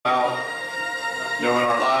You know, in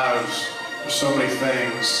our lives, there's so many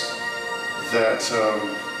things that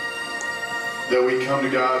that we come to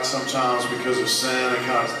God sometimes because of sin and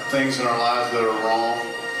kind of things in our lives that are wrong.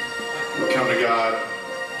 We come to God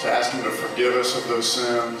to ask Him to forgive us of those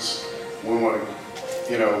sins. We want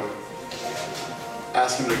to, you know,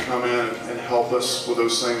 ask Him to come in and help us with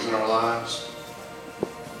those things in our lives.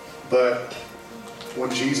 But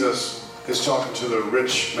when Jesus is talking to the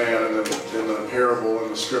rich man in the parable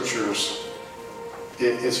in the scriptures,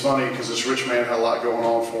 it's funny because this rich man had a lot going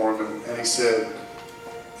on for him, and he said,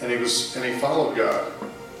 and he followed God,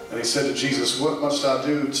 and he said to Jesus, "What must I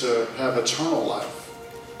do to have eternal life?"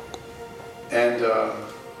 And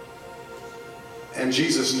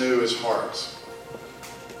Jesus knew his heart.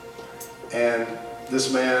 And this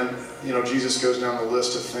man, you know, Jesus goes down the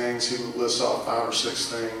list of things. He lists off 5 or 6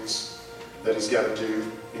 things that he's got to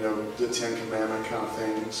do, you know, the 10 commandment kind of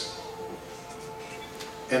things.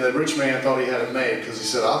 And the rich man thought he had it made because he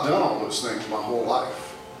said, "I've done all those things my whole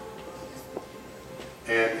life."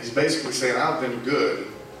 And he's basically saying, "I've been good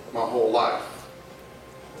my whole life."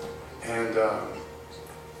 And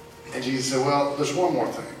Jesus said, "Well, there's one more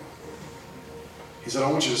thing." He said, "I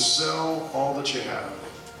want you to sell all that you have.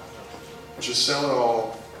 I want you to sell it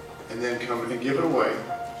all and then come and give it away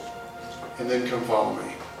and then come follow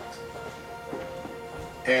me."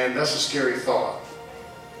 And that's a scary thought.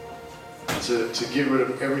 To get rid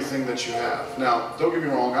of everything that you have. Now, don't get me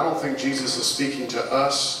wrong, I don't think Jesus is speaking to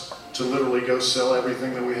us to literally go sell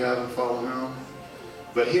everything that we have and follow Him.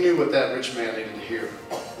 But He knew what that rich man needed to hear.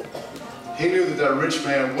 He knew that that rich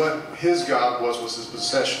man, what his God was his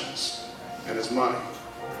possessions and his money.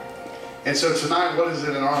 And so tonight, what is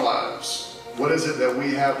it in our lives? What is it that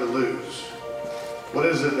we have to lose? What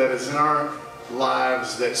is it that is in our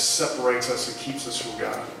lives that separates us and keeps us from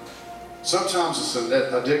God? Sometimes it's an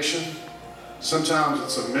addiction. Sometimes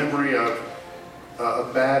it's a memory of a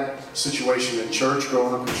bad situation in church,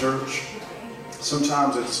 growing up in church.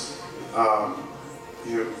 Sometimes it's,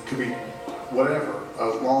 it could be whatever, a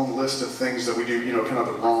long list of things that we do, you know, kind of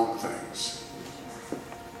the wrong things.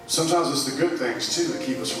 Sometimes it's the good things, too, that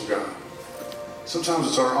keep us from God. Sometimes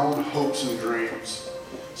it's our own hopes and dreams.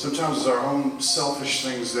 Sometimes it's our own selfish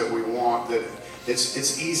things that we want, that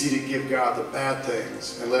it's easy to give God the bad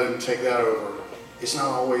things and let Him take that over. It's not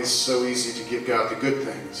always so easy to give God the good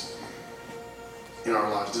things in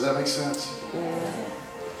our lives. Does that make sense? Yeah.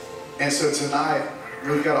 And so tonight,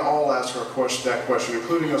 we've got to all ask that question,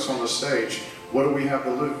 including us on the stage. What do we have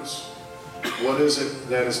to lose? What is it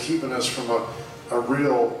that is keeping us from a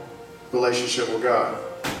real relationship with God?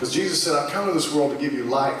 Because Jesus said, "I've come to this world to give you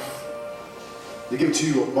life, to give it to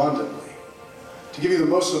you abundantly, to give you the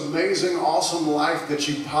most amazing, awesome life that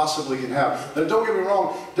you possibly can have." Now, don't get me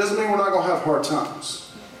wrong, it doesn't mean we're not going to have hard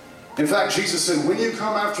times. In fact, Jesus said, when you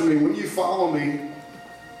come after me, when you follow me,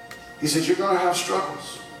 He said, you're going to have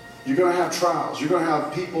struggles. You're going to have trials. You're going to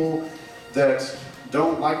have people that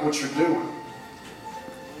don't like what you're doing.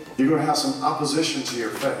 You're going to have some opposition to your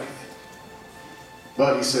faith.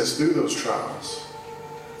 But He says, through those trials,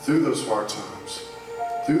 through those hard times,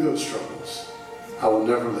 through those struggles, I will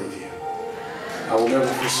never leave you. I will never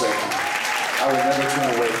forsake you. I will never turn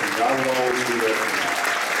away from you. I will always be there for you.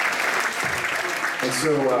 And so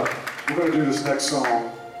we're going to do this next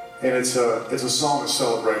song, and it's a song of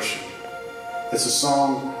celebration. It's a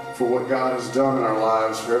song for what God has done in our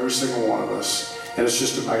lives for every single one of us. And it's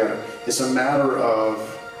just it's a matter of,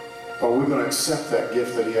 are we going to accept that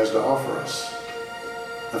gift that He has to offer us?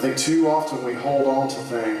 I think too often we hold on to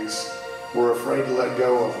things, we're afraid to let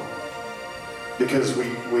go of them, because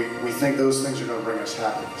we think those things are going to bring us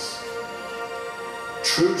happiness.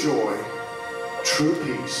 True joy, true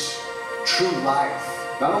peace, true life,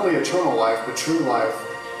 not only eternal life, but true life,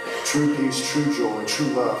 true peace, true joy, true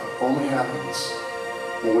love only happens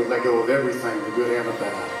when we let go of everything, the good and the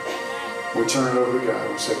bad. We turn it over to God.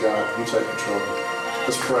 We say, God, you take control.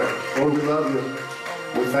 Let's pray. Lord, we love you.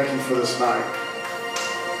 We thank you for this night.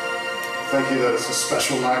 Thank you that it's a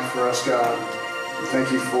special night for us, God. We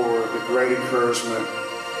thank you for the great encouragement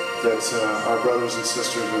that our brothers and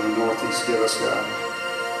sisters in the Northeast give us, God.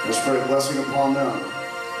 Just pray a blessing upon them.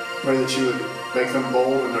 Pray that you would make them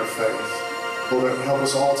bold in their faith. Lord, help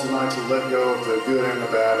us all tonight to let go of the good and the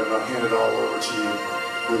bad and not hand it all over to you.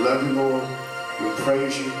 We love you, Lord. We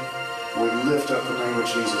praise you. We lift up the name of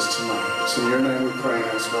Jesus tonight. It's in your name we pray and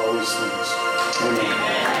ask all these things. Amen.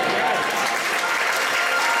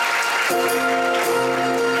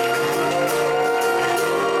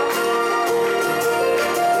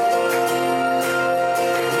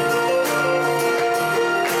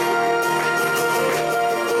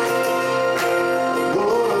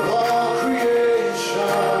 Lord of all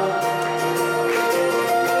creation,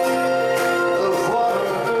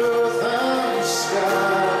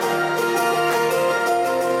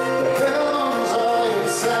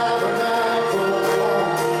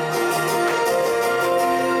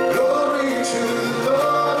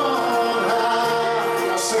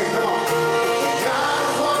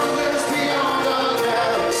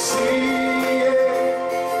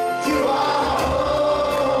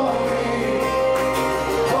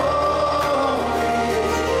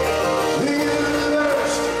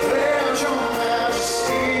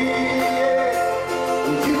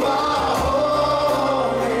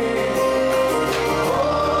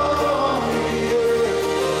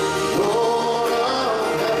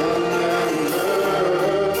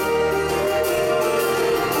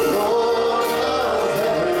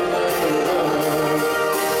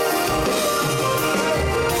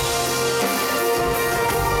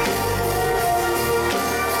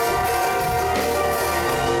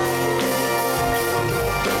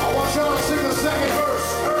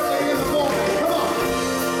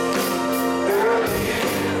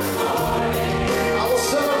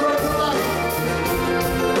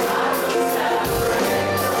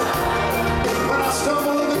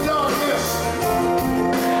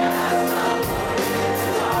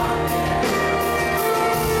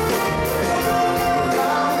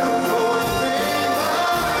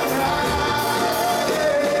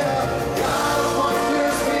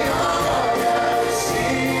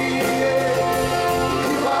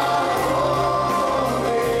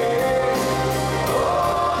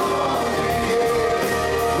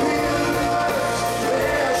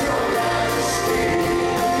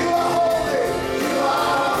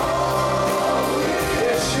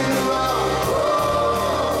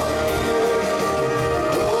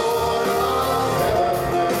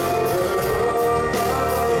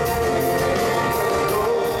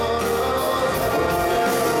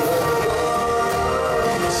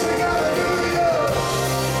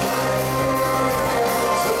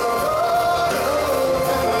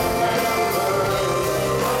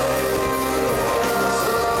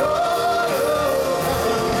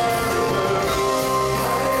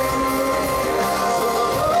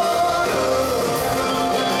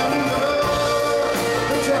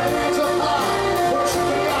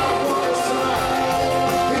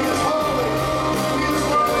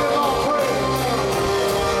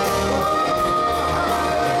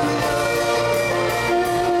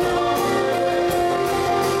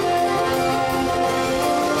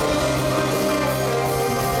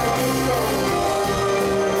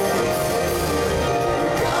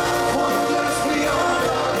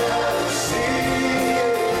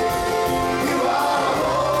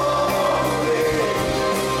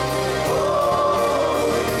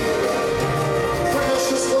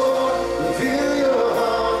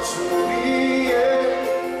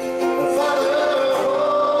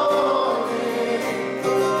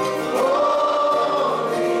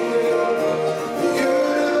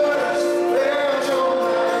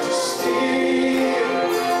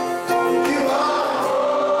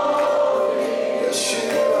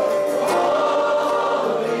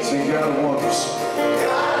 God of wonders.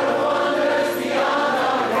 God of wonders beyond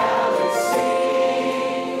our galaxy.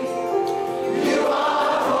 You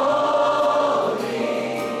are holy,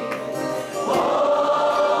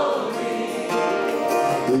 holy.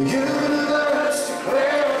 The universe